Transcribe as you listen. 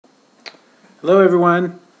Hello everyone.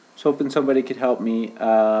 I was hoping somebody could help me.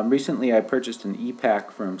 Recently I purchased an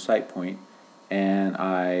e-pack from Sitepoint and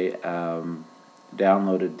I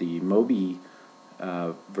downloaded the mobi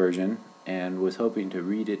version and was hoping to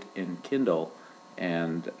read it in Kindle,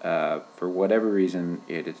 and for whatever reason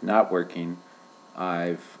it is not working.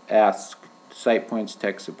 I've asked Sitepoint's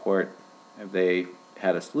tech support if they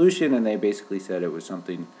had a solution, and they basically said it was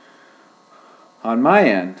something on my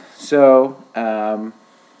end. So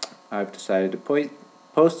I've decided to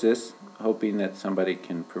post this, hoping that somebody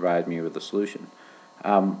can provide me with a solution.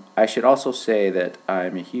 I should also say that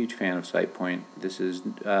I'm a huge fan of Sitepoint. This is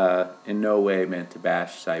in no way meant to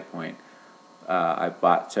bash Sitepoint. I've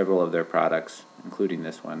bought several of their products, including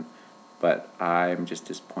this one, but I'm just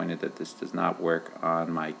disappointed that this does not work on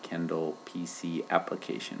my Kindle PC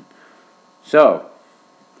application. So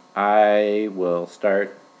I will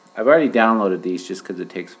start. I've already downloaded these just because it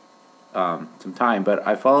takes some time, but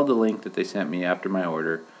I followed the link that they sent me after my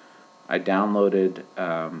order. I downloaded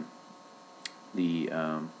the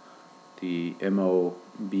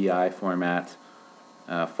mobi format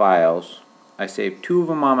files. I saved 2 of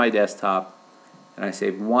them on my desktop, and I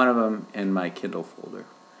saved 1 of them in my Kindle folder.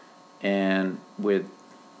 And with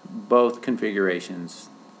both configurations,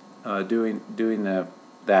 doing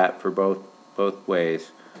that for both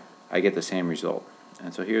ways, I get the same result.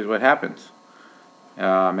 And so here's what happens.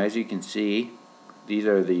 As you can see, these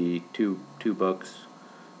are the two books.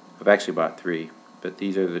 I've actually bought 3, but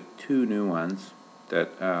these are the 2 new ones that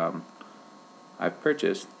I've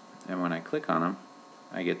purchased. And when I click on them,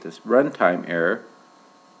 I get this runtime error.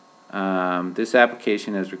 This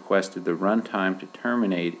application has requested the runtime to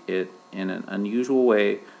terminate it in an unusual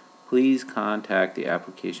way. Please contact the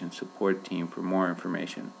application support team for more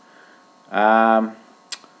information. So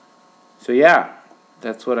yeah,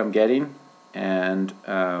 that's what I'm getting. And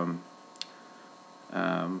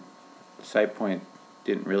Sitepoint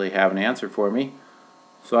didn't really have an answer for me,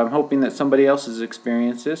 so I'm hoping that somebody else has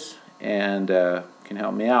experienced this and can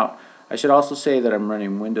help me out. I should also say that I'm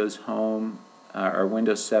running Windows Home or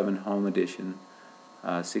Windows 7 Home Edition,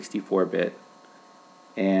 64-bit,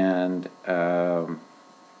 and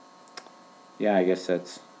yeah, I guess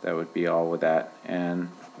that would be all with that. And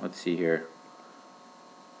let's see here,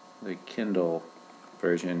 the Kindle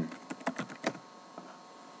version.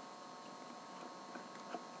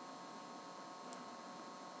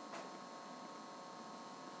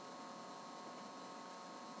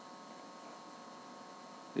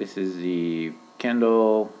 This is the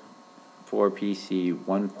Kindle for PC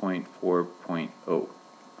 1.4.0.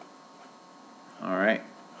 Alright.